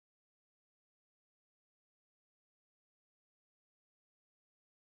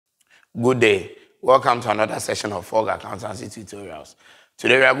Good day. Welcome to another session of FOG Accountancy Tutorials.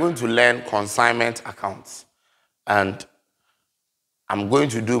 Today we are going to learn consignment accounts, and I'm going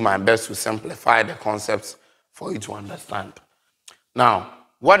to do my best to simplify the concepts for you to understand. Now,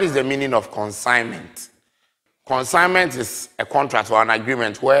 what is the meaning of consignment? Consignment is a contract or an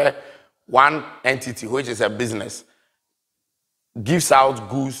agreement where one entity, which is a business, gives out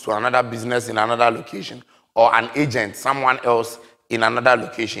goods to another business in another location, or an agent, someone else in another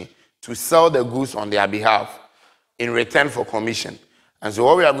location, to sell the goods on their behalf in return for commission. And so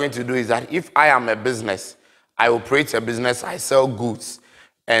what we are going to do is that if I am a business, I operate a business, I sell goods,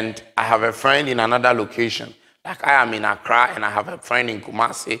 and I have a friend in another location, like I am in Accra and I have a friend in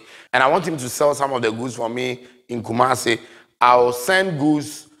Kumasi, and I want him to sell some of the goods for me in Kumasi, I'll send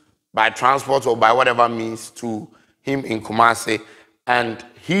goods by transport or by whatever means to him in Kumasi, and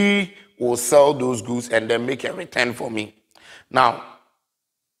he will sell those goods and then make a return for me. Now,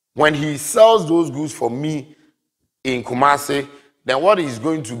 when he sells those goods for me in Kumasi, then what is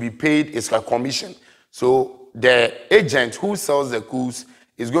going to be paid is a commission. So the agent who sells the goods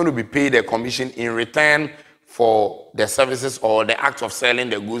is going to be paid a commission in return for the services or the act of selling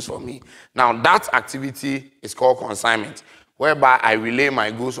the goods for me. Now that activity is called consignment, whereby I relay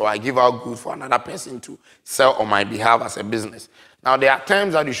my goods or I give out goods for another person to sell on my behalf as a business. Now there are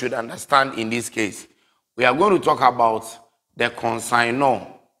terms that you should understand in this case. We are going to talk about the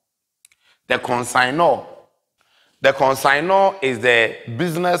consignor. The consignor is the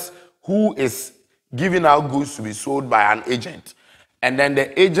business who is giving out goods to be sold by an agent. And then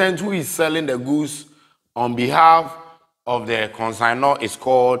the agent who is selling the goods on behalf of the consignor is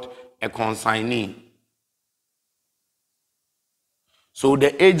called a consignee. So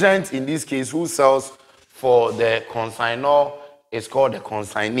the agent in this case who sells for the consignor is called a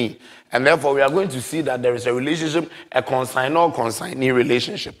consignee. And therefore we are going to see that there is a relationship, a consignor-consignee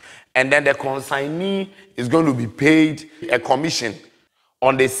relationship. And then the consignee is going to be paid a commission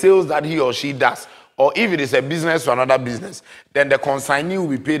on the sales that he or she does. Or if it is a business to another business, then the consignee will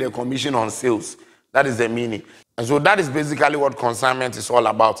be paid a commission on sales. That is the meaning. And so that is basically what consignment is all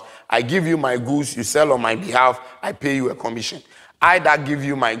about. I give you my goods, you sell on my behalf, I pay you a commission. I that give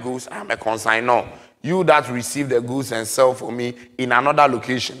you my goods, I am a consignor. You that receive the goods and sell for me in another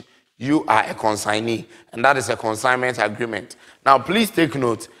location, you are a consignee. And that is a consignment agreement. Now, please take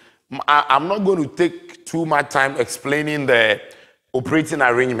note. I'm not going to take too much time explaining the operating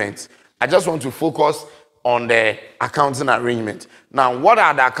arrangements. I just want to focus on the accounting arrangement. Now, what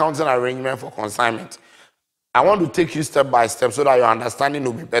are the accounting arrangements for consignment? I want to take you step by step so that your understanding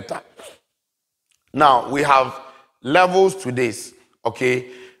will be better. Now, we have levels to this, okay?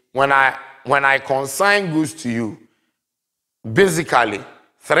 When I consign goods to you, basically,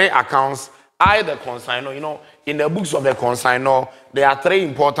 3 accounts. I, the consignor, in the books of the consignor, there are 3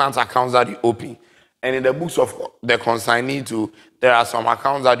 important accounts that you open. And in the books of the consignee too, there are some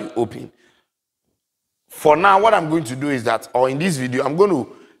accounts that you open. For now, what I'm going to do is that, or in this video, I'm going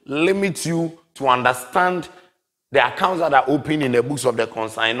to limit you to understand the accounts that are open in the books of the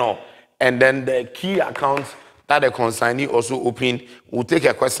consignor. And then the key accounts that the consignee also open. We'll take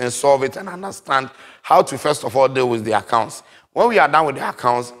a question, solve it, and understand how to first of all deal with the accounts. When we are done with the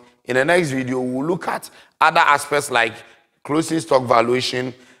accounts, in the next video, we'll look at other aspects like closing stock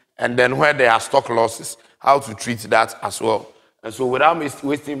valuation, and then where there are stock losses, how to treat that as well. And so without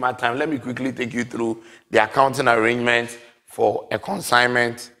wasting my time, let me quickly take you through the accounting arrangements for a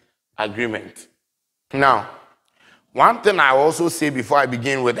consignment agreement. Now, one thing I also say before I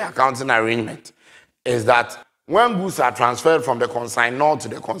begin with the accounting arrangement is that when goods are transferred from the consignor to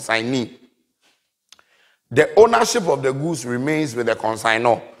the consignee, the ownership of the goods remains with the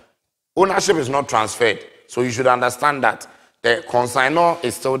consignor. Ownership is not transferred. So you should understand that the consignor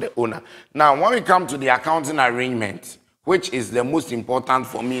is still the owner. Now, when we come to the accounting arrangement, which is the most important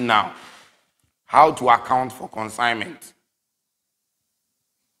for me now, how to account for consignment.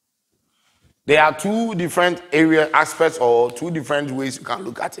 There are 2 different aspects or 2 different ways you can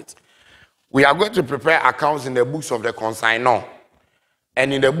look at it. We are going to prepare accounts in the books of the consignor.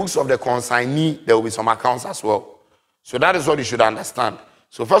 And in the books of the consignee, there will be some accounts as well. So that is what you should understand.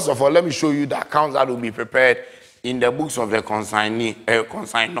 So first of all, let me show you the accounts that will be prepared in the books of the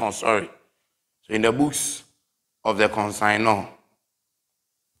consignor. So in the books of the consignor.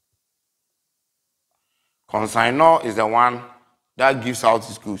 Consignor is the one that gives out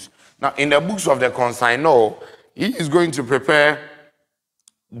his goods. Now, in the books of the consignor, he is going to prepare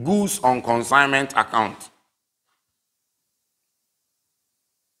goods on consignment account.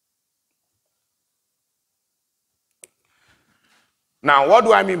 Now, what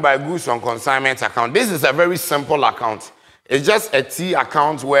do I mean by goods on consignment account? This is a very simple account. It's just a T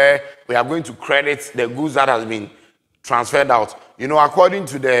account where we are going to credit the goods that has been transferred out. You know, according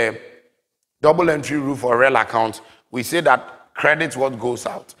to the double entry rule for real account, we say that credit what goes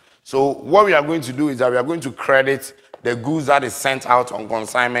out. So what we are going to do is that we are going to credit the goods that is sent out on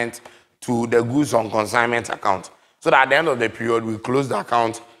consignment to the goods on consignment account. So that at the end of the period, we close the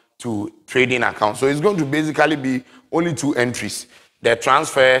account to trading account. So it's going to basically be only 2 entries, the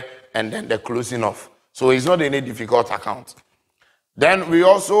transfer and then the closing off. So it's not any difficult account. Then we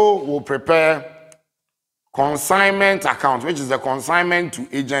also will prepare consignment account, which is the consignment to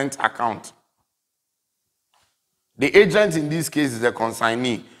agent account. The agent in this case is the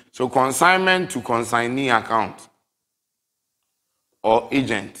consignee. So consignment to consignee account or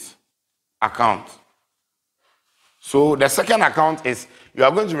agent account. So the second account is you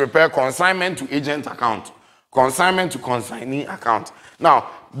are going to prepare consignment to agent account, consignment to consignee account. Now,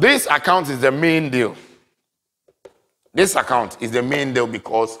 this account is the main deal. This account is the main deal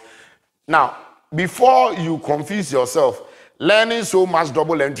because now, before you confuse yourself, learning so much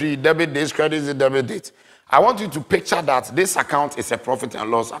double entry, debit this, credit this, debit this, I want you to picture that this account is a profit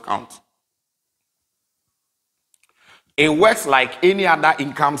and loss account. It works like any other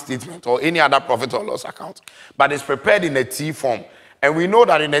income statement or any other profit or loss account, but it's prepared in a T form. And we know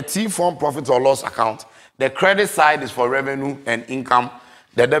that in a T form profit or loss account, the credit side is for revenue and income,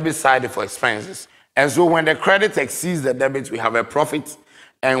 the debit side is for expenses. And so when the credit exceeds the debit, we have a profit,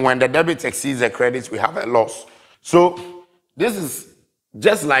 and when the debit exceeds the credit, we have a loss. So this is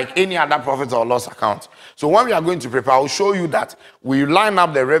just like any other profit or loss account. So when we are going to prepare, I'll show you that we line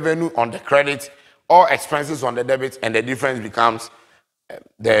up the revenue on the credit or expenses on the debit, and the difference becomes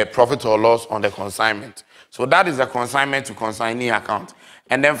the profit or loss on the consignment. So that is a consignment to consignee account.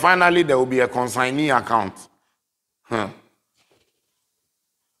 And then finally, there will be a consignee account.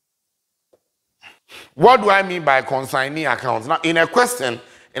 What do I mean by consignee account? Now, in a question,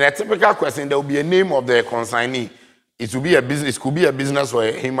 in a typical question, there will be a name of the consignee. It will be a business, it could be a business or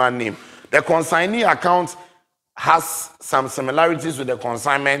a human name. The consignee account has some similarities with the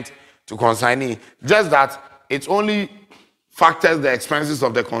consignment to consignee, just that it only factors the expenses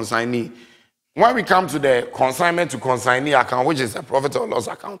of the consignee. When we come to the consignment to consignee account, which is a profit or loss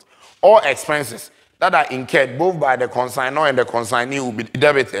account, all expenses that are incurred both by the consignor and the consignee will be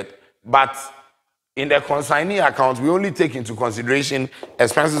debited. But in the consignee account, we only take into consideration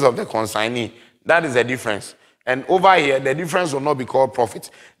expenses of the consignee. That is the difference. And over here, the difference will not be called profit.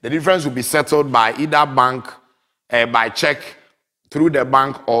 The difference will be settled by either bank, by check, through the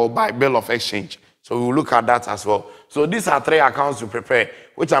bank, or by bill of exchange. So we will look at that as well. So these are 3 accounts to prepare,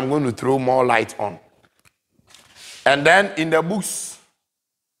 which I'm going to throw more light on. And then in the books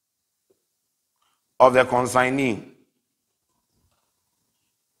of the consignee,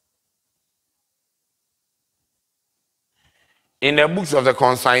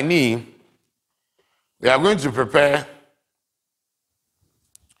 we are going to prepare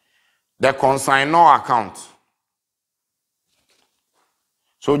the consignor account.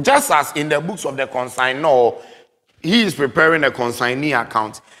 So just as in the books of the consignor, he is preparing a consignee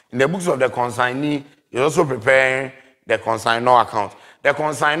account. In the books of the consignee, he is also preparing the consignor account. The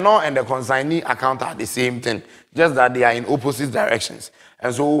consignor and the consignee account are the same thing, just that they are in opposite directions.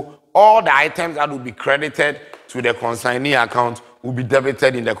 And so all the items that will be credited to the consignee account will be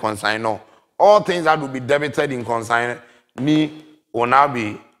debited in the consignor. All things that will be debited in consignee will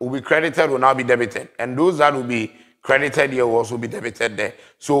be credited, will now be debited. And those that will be credited here will also be debited there.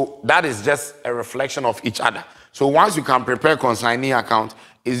 So that is just a reflection of each other. So once you can prepare consignee account,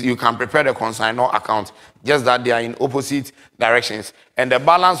 you can prepare the consignor account, just that they are in opposite directions. And the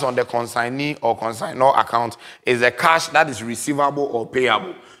balance on the consignee or consignor account is the cash that is receivable or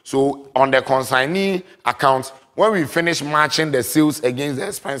payable. So on the consignee account, when we finish matching the sales against the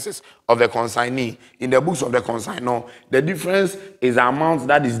expenses of the consignee in the books of the consignor, the difference is the amount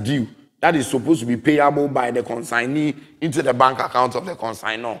that is due, that is supposed to be payable by the consignee into the bank account of the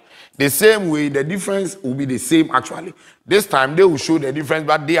consignor. The same way, the difference will be the same actually. This time, they will show the difference,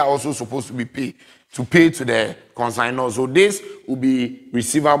 but they are also supposed to be paid, to pay to the consignor. So this will be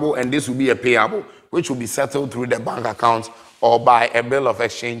receivable and this will be a payable, which will be settled through the bank account or by a bill of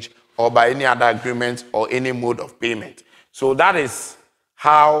exchange or by any other agreement or any mode of payment. So that is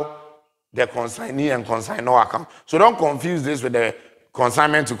how the consignee and consignor account. So don't confuse this with the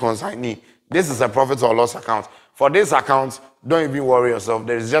consignment to consignee. This is a profit or loss account. For this account, don't even worry yourself.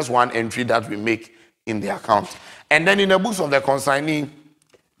 There is just one entry that we make in the account. And then in the books of the consignee,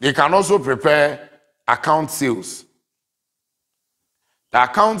 they can also prepare account sales. The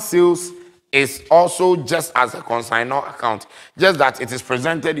account sales is also just as a consignor account, just that it is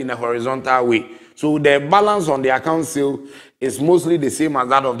presented in a horizontal way. So the balance on the account sale is mostly the same as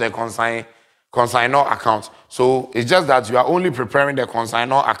that of the consignor account. So it's just that you are only preparing the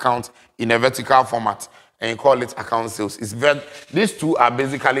consignor account in a vertical format and you call it account sales. These two are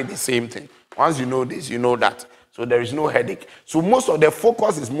basically the same thing. Once you know this, you know that. So there is no headache. So most of the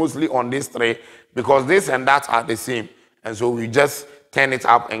focus is mostly on these three because this and that are the same. And so we just turn it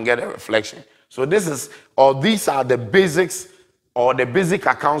up and get a reflection. So these are the basics or the basic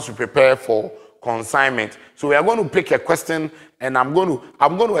accounts to prepare for consignment. So we are going to pick a question and I'm going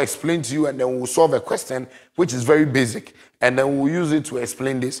to explain to you and then we'll solve a question which is very basic and then we'll use it to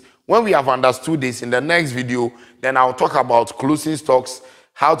explain this. When we have understood this in the next video, then I'll talk about closing stocks,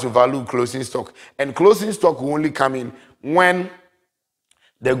 how to value closing stock. And closing stock will only come in when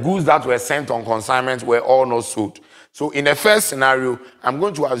the goods that were sent on consignment were all not sold. So in the first scenario, I'm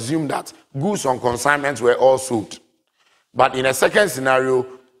going to assume that goods on consignment were all sold. But in a second scenario,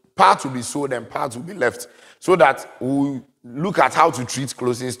 part will be sold and part will be left. So that we look at how to treat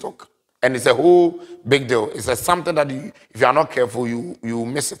closing stock. And it's a whole big deal. It's something that if you are not careful, you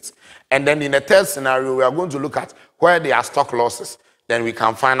miss it. And then in the third scenario, we are going to look at where there are stock losses. Then we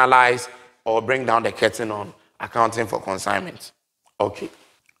can finalize or bring down the curtain on accounting for consignment. Okay.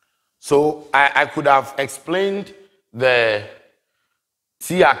 So I could have explained the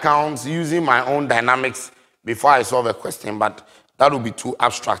T accounts using my own dynamics before I solve a question, but that would be too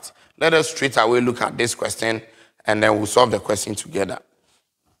abstract. Let us straight away look at this question and then we'll solve the question together.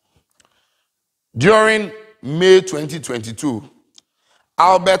 During May 2022,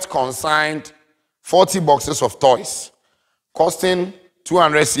 Albert consigned 40 boxes of toys, costing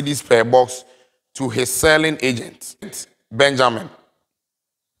 200 cedis per box to his selling agent, Benjamin.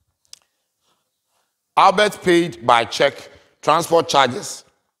 Albert paid by check transport charges,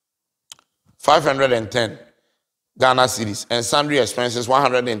 510 Ghana cedis, and sundry expenses,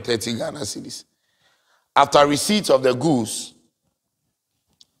 130 Ghana cedis. After receipt of the goods,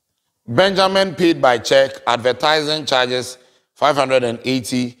 Benjamin paid by check advertising charges,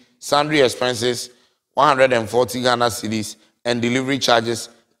 580, sundry expenses, 140 Ghana cedis, and delivery charges,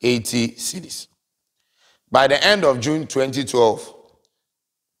 80 cedis. By the end of June 2012,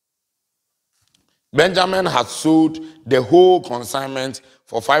 Benjamin had sold the whole consignment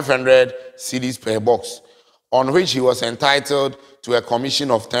for 500 cedis per box, on which he was entitled to a commission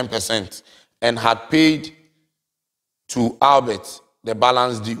of 10% and had paid to Albert the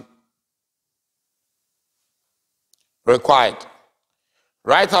balance due. Required.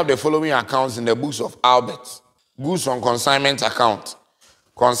 Write up the following accounts in the books of Albert. Goods on consignment account.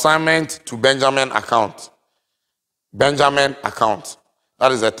 Consignment to Benjamin account. Benjamin account.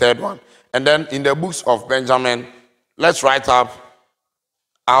 That is the third one. And then in the books of Benjamin, let's write up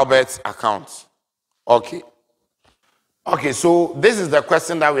Albert's account. Okay. Okay, so this is the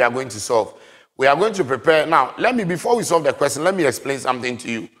question that we are going to solve. We are going to prepare. Now, before we solve the question, let me explain something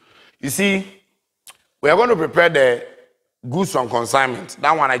to you. You see, we are going to prepare the goods on consignment.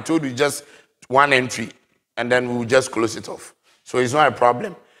 That one I told you just one entry, and then we will just close it off. So it's not a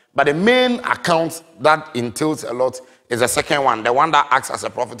problem. But the main account that entails a lot is the second one, the one that acts as a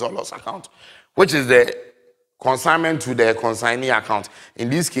profit or loss account, which is the consignment to the consignee account. In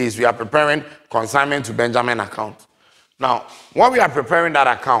this case, we are preparing consignment to Benjamin account. Now, when we are preparing that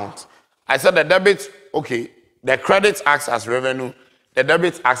account, I said the debit, okay, the credit acts as revenue, the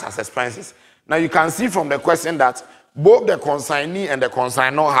debit acts as expenses. Now, you can see from the question that both the consignee and the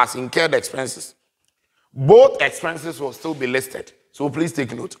consignor has incurred expenses. Both expenses will still be listed. So please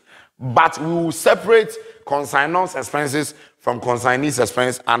take note. But we will separate consignor's expenses from consignee's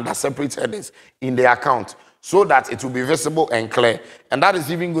expense under separate headings in the account so that it will be visible and clear. And that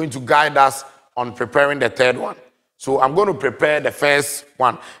is even going to guide us on preparing the third one. So I'm going to prepare the first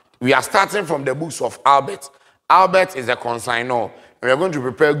one. We are starting from the books of Albert. Albert is a consignor. And we are going to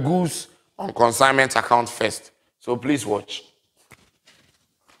prepare goods on consignment account first. So please watch.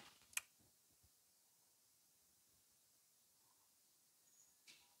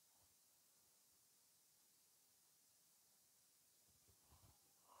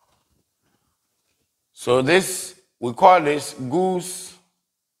 So we call this goods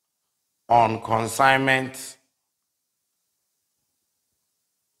on consignment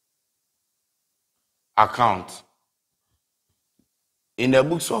account. In the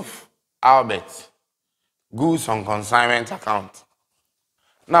books of Albert, goods on consignment account.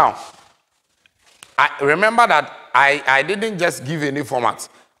 Now, I remember that I didn't just give any format.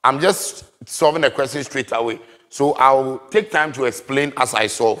 I'm just solving the question straight away. So I'll take time to explain as I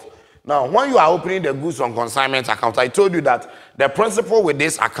solve. Now, when you are opening the goods on consignment account, I told you that the principle with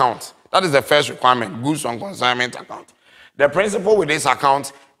this account, That is the first requirement, goods on consignment account. The principle with this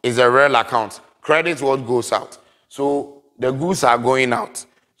account is a real account. Credit what goes out. So the goods are going out.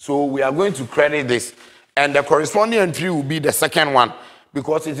 So we are going to credit this. And the corresponding entry will be the second one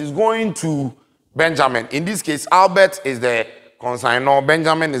because it is going to Benjamin. In this case, Albert is the consignor,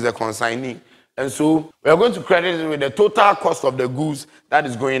 Benjamin is the consignee. And so we are going to credit it with the total cost of the goods that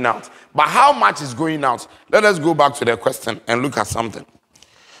is going out. But how much is going out? Let us go back to the question and look at something.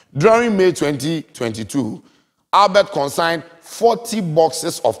 During May 2022, Albert consigned 40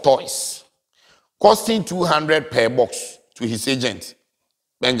 boxes of toys, costing 200 per box to his agent,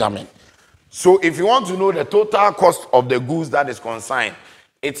 Benjamin. So if you want to know the total cost of the goods that is consigned,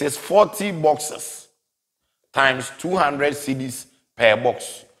 it is 40 boxes times 200 cedis per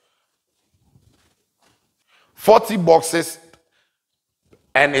box. 40 boxes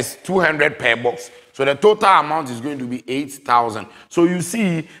and it's 200 per box. So the total amount is going to be 8,000. So you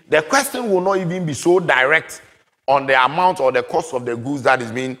see, the question will not even be so direct on the amount or the cost of the goods that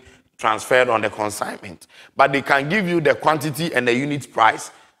is being transferred on the consignment. But they can give you the quantity and the unit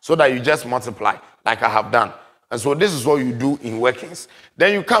price so that you just multiply like I have done. And so this is what you do in workings.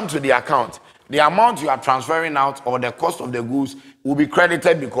 Then you come to the account. The amount you are transferring out or the cost of the goods will be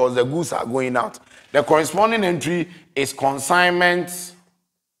credited because the goods are going out. The corresponding entry is consignment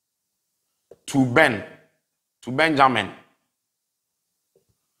to Benjamin.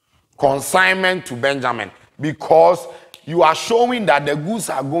 Consignment to Benjamin, because you are showing that the goods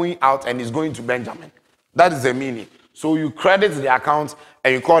are going out and is going to Benjamin. That is the meaning. So you credit the account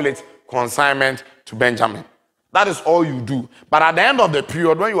and you call it consignment to Benjamin. That is all you do. But at the end of the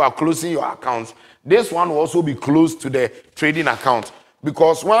period, when you are closing your accounts, this one will also be closed to the trading account,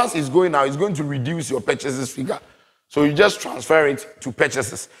 because once it's going out, it's going to reduce your purchases figure. So you just transfer it to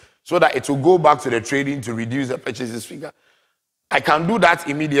purchases so that it will go back to the trading to reduce the purchases figure. I can do that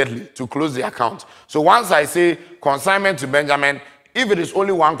immediately to close the account. So once I say consignment to Benjamin, if it is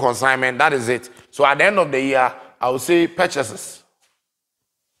only one consignment, that is it. So at the end of the year, I will say purchases.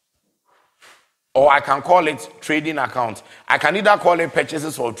 Or I can call it trading account. I can either call it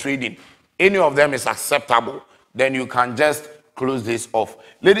purchases or trading. Any of them is acceptable. Then you can just close this off.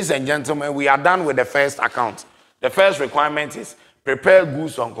 Ladies and gentlemen, we are done with the first account. The first requirement is prepare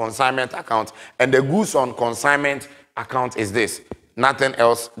goods on consignment account. And the goods on consignment account is this. Nothing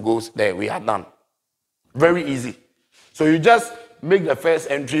else goes there. We are done. Very easy. So you just make the first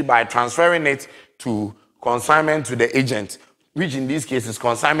entry by transferring it to consignment to the agent, which in this case is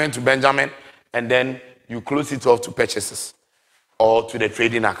consignment to Benjamin, and then you close it off to purchases or to the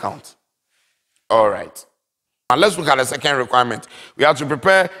trading account. All right. Now let's look at the second requirement. We have to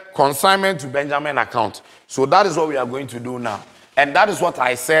prepare consignment to Benjamin account. So that is what we are going to do now. And that is what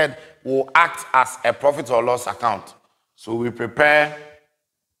I said will act as a profit or loss account. So we prepare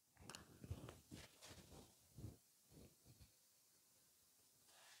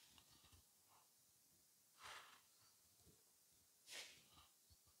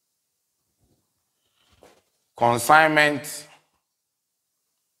consignment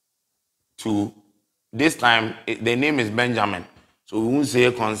to, this time the name is Benjamin. So we won't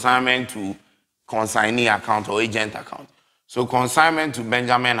say consignment to consignee account or agent account. So consignment to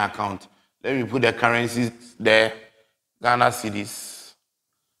Benjamin account. Let me put the currencies there. Ghana cedis,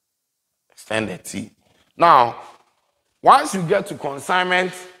 extended T. Now, once you get to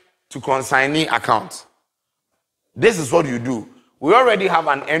consignment to consignee account, this is what you do. We already have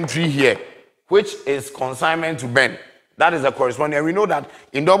an entry here, which is consignment to Ben. That is the corresponding. And we know that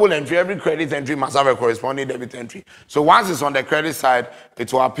in double entry, every credit entry must have a corresponding debit entry. So once it's on the credit side,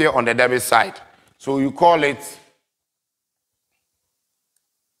 it will appear on the debit side. So you call it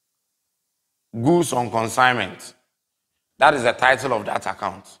goods on consignment. That is the title of that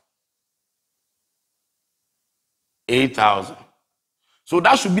account. 8,000. So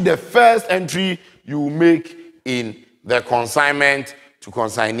that should be the first entry you make in the consignment to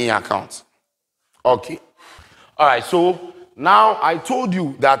consignee account. Okay. All right. So now I told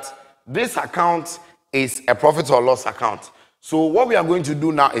you that this account is a profit or loss account. So what we are going to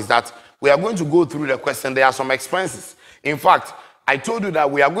do now is that we are going to go through the question. There are some expenses. In fact, I told you that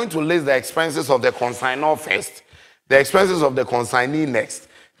we are going to list the expenses of the consignor first, the expenses of the consignee next,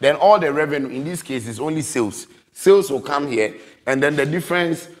 then all the revenue. In this case, is only sales. Sales will come here, and then the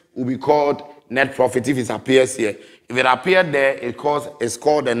difference will be called net profit if it appears here. If it appeared there, it's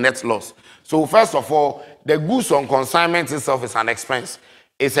called the net loss. So first of all, the goods on consignment itself is an expense.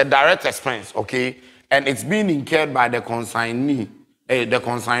 It's a direct expense, okay? And it's being incurred by the consignee,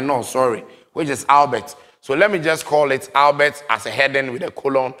 consignor, sorry, which is Albert. So let me just call it Albert as a heading with a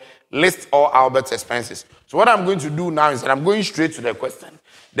colon. List all Albert's expenses. So what I'm going to do now is that I'm going straight to the question.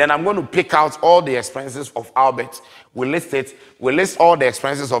 Then I'm going to pick out all the expenses of Albert. We list it. We list all the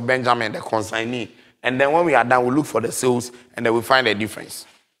expenses of Benjamin, the consignee. And then when we are done, we look for the sales and then we find the difference.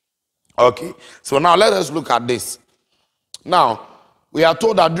 Okay. So now let us look at this. Now, we are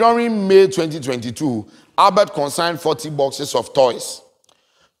told that during May 2022, Albert consigned 40 boxes of toys,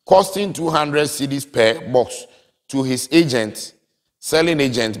 costing 200 cedis per box to his agent, selling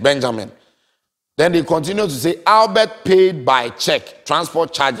agent, Benjamin. Then they continue to say Albert paid by check,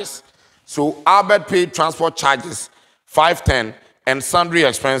 transport charges. So Albert paid transport charges, 510, and sundry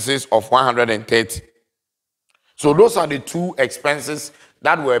expenses of 130. So those are the two expenses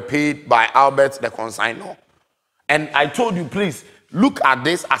that were paid by Albert the consignor. And I told you, please, look at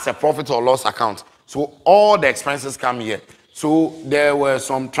this as a profit or loss account. So all the expenses come here. So there were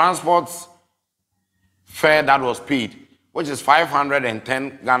some transport fare that was paid, which is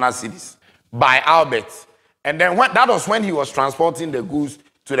 510 Ghana cedis by Albert. And then that was when he was transporting the goods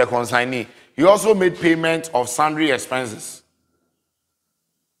to the consignee. He also made payment of sundry expenses.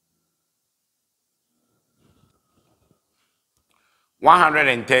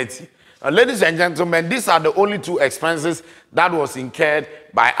 $130. Now, ladies and gentlemen, these are the only two expenses that was incurred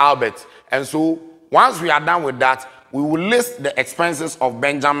by Albert. And so once we are done with that, we will list the expenses of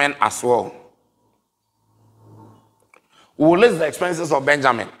Benjamin as well. We will list the expenses of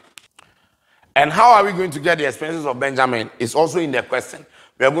Benjamin. And how are we going to get the expenses of Benjamin? It's also in the question.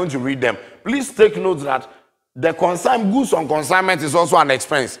 We are going to read them. Please take note that the goods on consignment is also an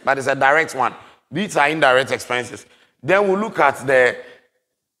expense, but it's a direct one. These are indirect expenses. Then we'll look at the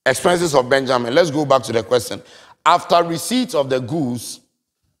expenses of Benjamin. Let's go back to the question. After receipt of the goods,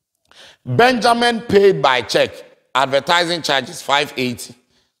 Benjamin paid by check, advertising charges 580.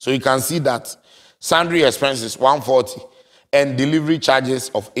 So you can see that sundry expenses 140 and delivery charges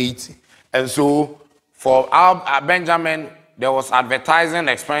of 80. And so for Benjamin, there was advertising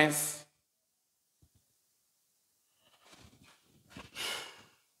expense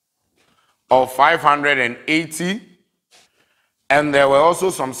of 580. And there were also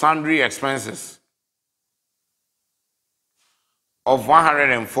some sundry expenses of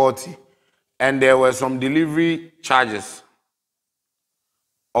 140. And there were some delivery charges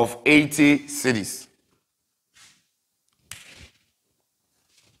of 80 cedis.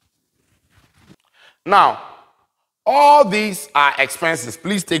 Now, all these are expenses.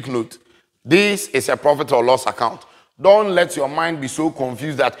 Please take note. This is a profit or loss account. Don't let your mind be so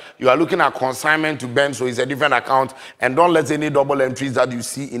confused that you are looking at consignment to Ben, so it's a different account. And don't let any double entries that you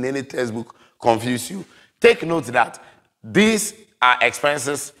see in any textbook confuse you. Take note that these are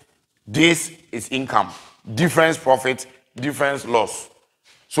expenses, this is income. Difference profit, difference loss.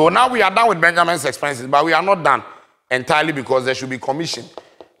 So now we are done with Benjamin's expenses, but we are not done entirely because there should be commission.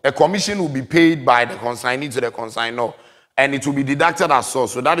 A commission will be paid by the consignee to the consignor, and it will be deducted as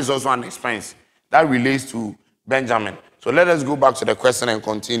source. So that is also an expense that relates to Benjamin. So let us go back to the question and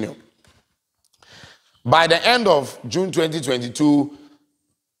continue. By the end of June 2022,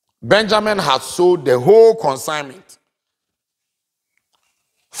 Benjamin had sold the whole consignment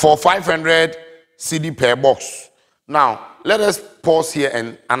for 500 cedi per box. Now, let us pause here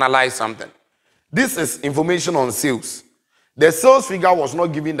and analyze something. This is information on sales. The sales figure was not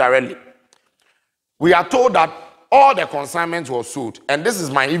given directly. We are told that all the consignments were sold, and this is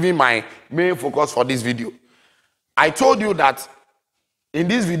even my main focus for this video. I told you that in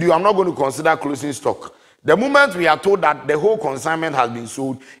this video, I'm not going to consider closing stock. The moment we are told that the whole consignment has been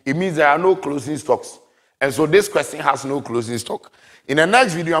sold, it means there are no closing stocks. And so this question has no closing stock. In the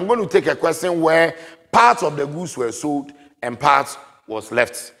next video, I'm going to take a question where parts of the goods were sold and parts was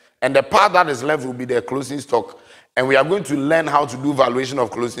left. And the part that is left will be the closing stock. And we are going to learn how to do valuation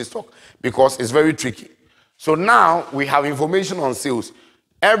of closing stock because it's very tricky. So now we have information on sales.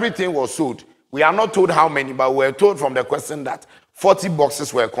 Everything was sold. We are not told how many, but we're told from the question that 40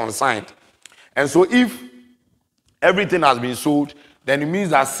 boxes were consigned. And so if everything has been sold, then it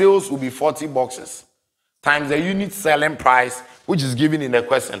means that sales will be 40 boxes times the unit selling price, which is given in the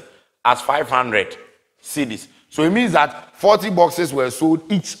question as 500 cedis. So it means that 40 boxes were sold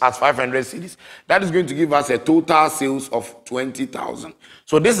each as 500 cedis. That is going to give us a total sales of 20,000.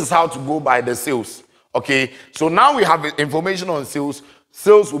 So this is how to go by the sales. Okay, so now we have information on sales.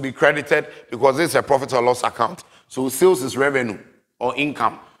 Sales will be credited because this is a profit or loss account. So sales is revenue or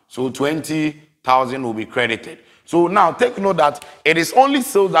income. So 20,000 will be credited. So now take note that it is only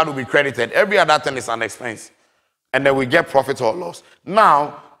sales that will be credited. Every other thing is an expense. And then we get profit or loss.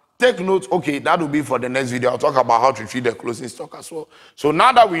 Now, take note, okay, that will be for the next video. I'll talk about how to treat the closing stock as well. So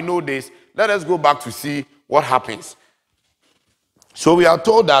now that we know this, let us go back to see what happens. So we are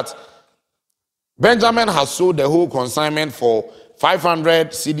told that Benjamin has sold the whole consignment for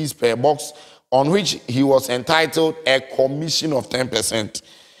 500 cedis per box, on which he was entitled a commission of 10%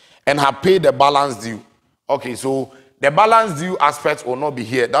 and have paid the balance due. Okay, so the balance due aspect will not be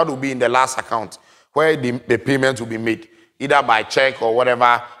here. That will be in the last account where the payment will be made, either by check or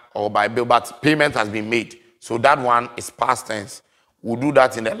whatever, or by bill, but payment has been made. So that one is past tense. We'll do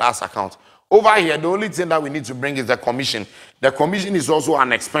that in the last account. Over here, the only thing that we need to bring is the commission. The commission is also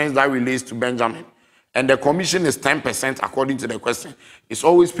an expense that relates to Benjamin. And the commission is 10% according to the question. It's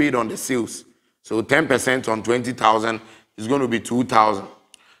always paid on the sales. So 10% on 20,000 is going to be 2,000.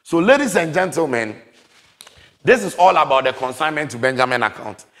 So ladies and gentlemen, this is all about the consignment to Benjamin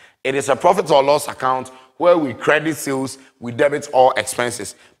account. It is a profit or loss account where we credit sales, we debit all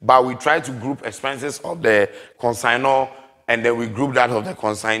expenses. But we try to group expenses of the consignor and then we group that of the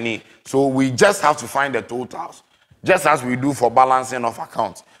consignee. So we just have to find the totals, just as we do for balancing of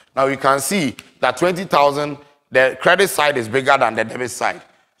accounts. Now you can see that 20,000, the credit side is bigger than the debit side.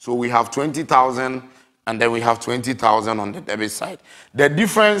 So we have 20,000 and then we have 20,000 on the debit side. The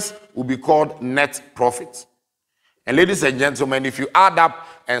difference will be called net profit. And ladies and gentlemen, if you add up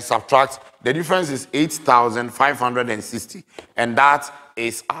and subtract, the difference is 8,560. And that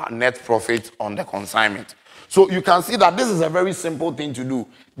is our net profit on the consignment. So you can see that this is a very simple thing to do.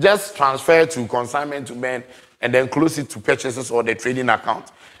 Just transfer to consignment to men and then close it to purchases or the trading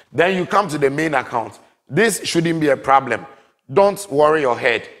account. Then you come to the main account. This shouldn't be a problem. Don't worry your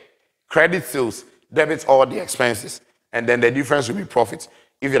head. Credit sales, debit all the expenses, and then the difference will be profit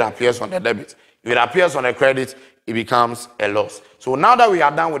if it appears on the debit. If it appears on the credit, it becomes a loss. So now that we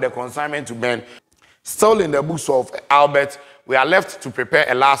are done with the consignment to men, still in the books of Albert, we are left to prepare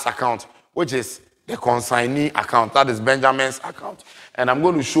a last account, which is the consignee account. That is Benjamin's account. And I'm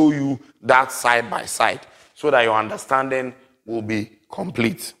going to show you that side by side so that your understanding will be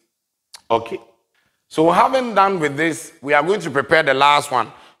complete. Okay. So having done with this, we are going to prepare the last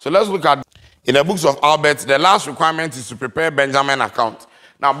one. So let's look at, in the books of Albert, the last requirement is to prepare Benjamin account.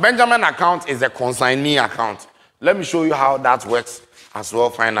 Now, Benjamin account is a consignee account. Let me show you how that works as well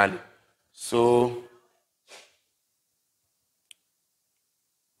finally. So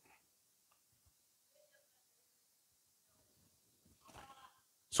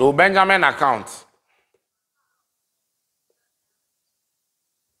Benjamin account.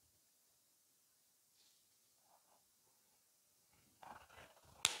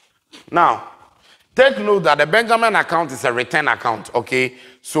 Now, take note that the Benjamin account is a return account, okay?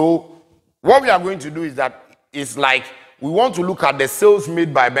 So what we are going to do is that it's like we want to look at the sales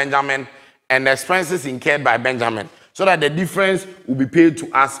made by Benjamin and the expenses incurred by Benjamin so that the difference will be paid to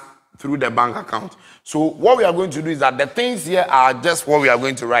us through the bank account. So what we are going to do is that the things here are just what we are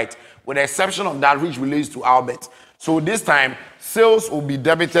going to write, with the exception of that which relates to Albert. So this time, sales will be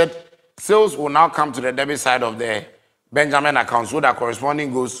debited. Sales will now come to the debit side of the Benjamin account, so that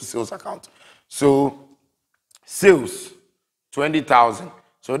corresponding goes to sales account. So sales, 20,000.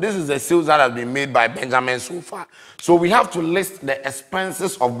 So this is the sales that has been made by Benjamin so far. So we have to list the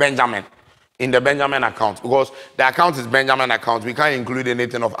expenses of Benjamin in the Benjamin account because the account is Benjamin account. We can't include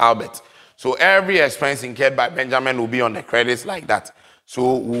anything of Albert. So every expense incurred by Benjamin will be on the credits like that.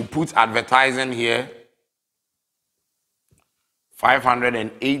 So we'll put advertising here,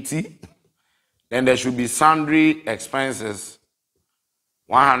 580. Then there should be sundry expenses,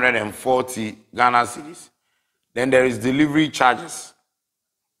 140 Ghana cedis. Then there is delivery charges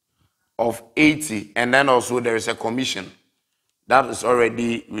of 80. And then also there is a commission that is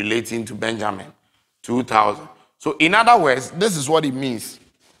already relating to Benjamin, 2,000. So in other words, this is what it means.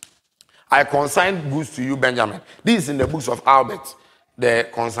 I consign goods to you, Benjamin. This is in the books of Albert, the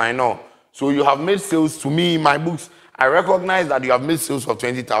consignor. So you have made sales to me in my books. I recognize that you have made sales of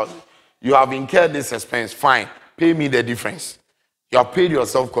 20,000. You have incurred this expense, fine. Pay me the difference. You have paid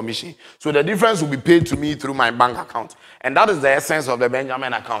yourself commission. So the difference will be paid to me through my bank account. And that is the essence of the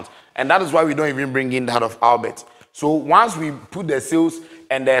Benjamin account. And that is why we don't even bring in that of Albert. So once we put the sales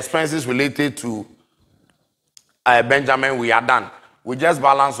and the expenses related to Benjamin, we are done. We just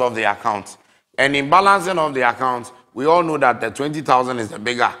balance off the account. And in balancing of the account, we all know that the 20,000 is the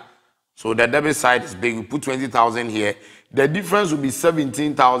bigger. So the debit side is big. We put 20,000 here. The difference will be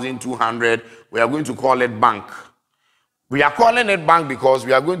 17,200. We are going to call it bank. We are calling it bank because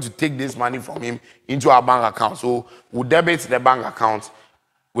we are going to take this money from him into our bank account. So we'll debit the bank account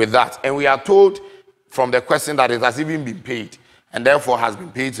with that. And we are told from the question that it has even been paid and therefore has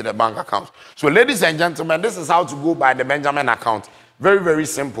been paid to the bank account. So ladies and gentlemen, this is how to go by the Benjamin account. Very, very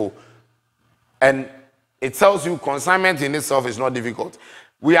simple. And it tells you consignment in itself is not difficult.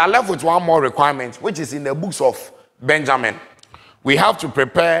 We are left with one more requirement, which is in the books of Benjamin. We have to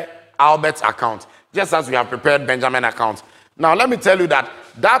prepare Albert's account, just as we have prepared Benjamin account. Now, let me tell you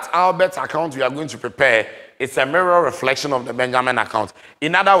that Albert account we are going to prepare is a mirror reflection of the Benjamin account.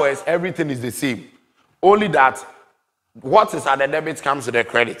 In other words, everything is the same. Only that what is at the debit comes to the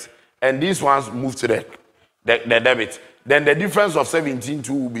credit. And these ones move to the debit. Then the difference of 17.2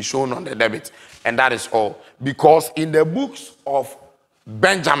 will be shown on the debit. And that is all. Because in the books of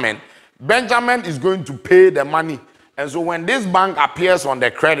Benjamin is going to pay the money. And so when this bank appears on the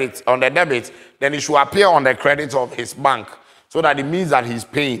credit, on the debit, then it should appear on the credit of his bank. So that it means that he's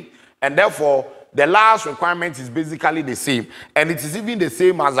paying. And therefore, the last requirement is basically the same. And it is even the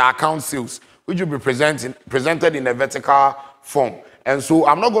same as the account sales, which will be presented in a vertical form. And so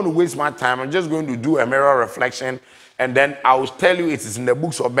I'm not going to waste my time. I'm just going to do a mirror reflection. And then I will tell you it is in the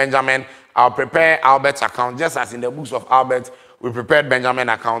books of Benjamin. I'll prepare Albert's account, just as in the books of Albert, we prepared Benjamin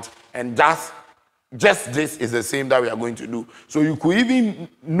account. And just this is the same that we are going to do. So you could even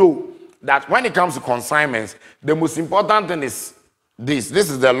know that when it comes to consignments, the most important thing is this. This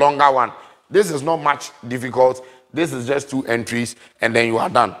is the longer one. This is not much difficult. This is just 2 entries, and then you are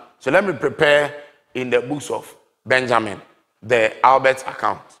done. So let me prepare in the books of Benjamin, the Albert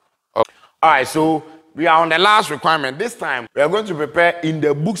account. Okay. All right, so we are on the last requirement. This time, we are going to prepare in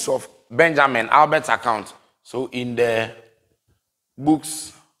the books of Benjamin, Albert's account. So in the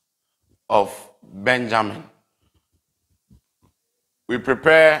books of Benjamin, we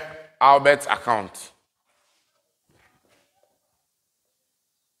prepare Albert's account.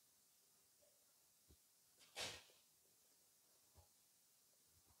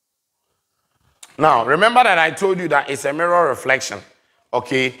 Now, remember that I told you that it's a mirror reflection.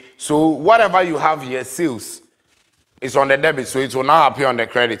 Okay, so whatever you have here, sales, is on the debit, so it will now appear on the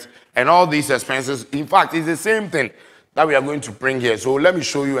credit. And all these expenses, in fact, it's the same thing that we are going to bring here. So let me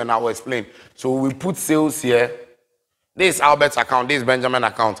show you and I will explain. So we put sales here. This is Albert's account, this is Benjamin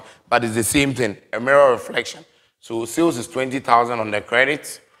account, but it's the same thing, a mirror reflection. So sales is 20,000 on the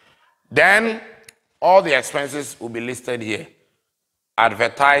credit. Then all the expenses will be listed here.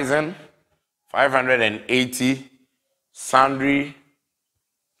 Advertising, 580, sundry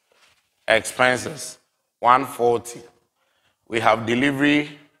expenses, 140. We have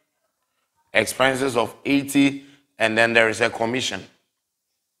delivery expenses of 80, and then there is a commission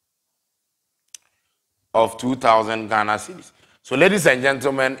of 2,000 Ghana cedis. So ladies and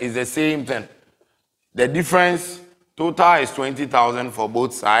gentlemen, it's the same thing. The difference, total is 20,000 for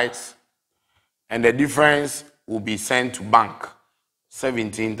both sides, and the difference will be sent to bank,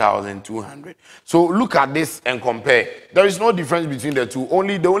 17,200. So look at this and compare. There is no difference between the two.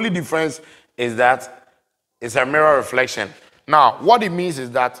 The only difference is that it's a mirror reflection. Now, what it means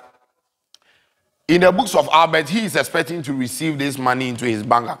is that in the books of Albert, he is expecting to receive this money into his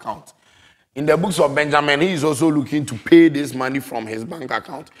bank account. In the books of Benjamin, he is also looking to pay this money from his bank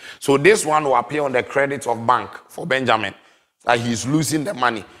account. So this one will appear on the credit of bank for Benjamin, that he's losing the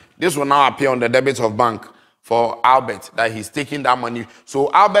money. This will now appear on the debit of bank for Albert, that he's taking that money. So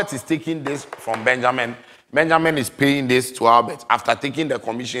Albert is taking this from Benjamin. Benjamin is paying this to Albert after taking the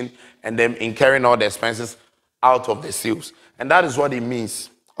commission and then incurring all the expenses out of the sales. And that is what it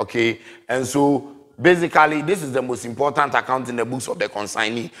means, okay? And so basically, this is the most important account in the books of the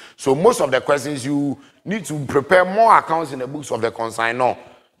consignee. So most of the questions, you need to prepare more accounts in the books of the consignor.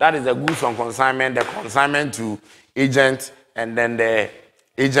 That is the goods on consignment, the consignment to agent, and then the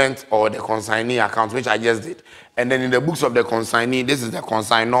agent or the consignee account, which I just did. And then in the books of the consignee, this is the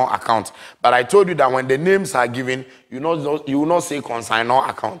consignor account. But I told you that when the names are given, you will not say consignor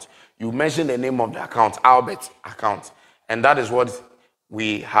account. You mention the name of the account, Albert account. And that is what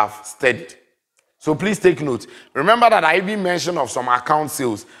we have studied. So please take note. Remember that I even mentioned of some account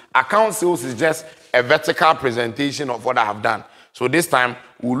sales. Account sales is just a vertical presentation of what I have done. So this time,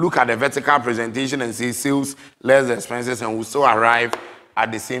 we'll look at the vertical presentation and say sales less expenses, and we'll still arrive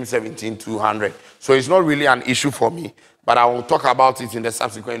at the same 17,200. So it's not really an issue for me, but I will talk about it in the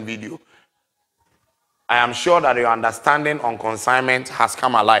subsequent video. I am sure that your understanding on consignment has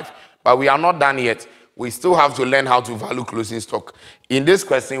come alive, but we are not done yet. We still have to learn how to value closing stock. In this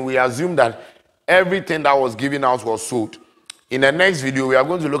question, we assume that everything that was given out was sold. In the next video, we are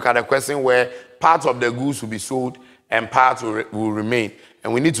going to look at a question where part of the goods will be sold and part will remain.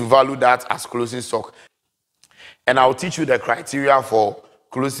 And we need to value that as closing stock. And I'll teach you the criteria for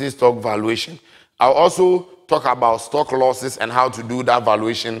closing stock valuation. I'll also talk about stock losses and how to do that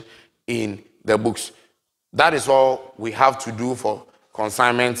valuation in the books. That is all we have to do for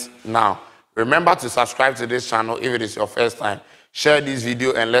consignments now. Remember to subscribe to this channel if it is your first time. Share this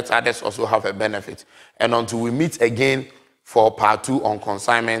video and let others also have a benefit. And until we meet again for part 2 on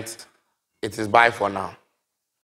consignment, it is bye for now.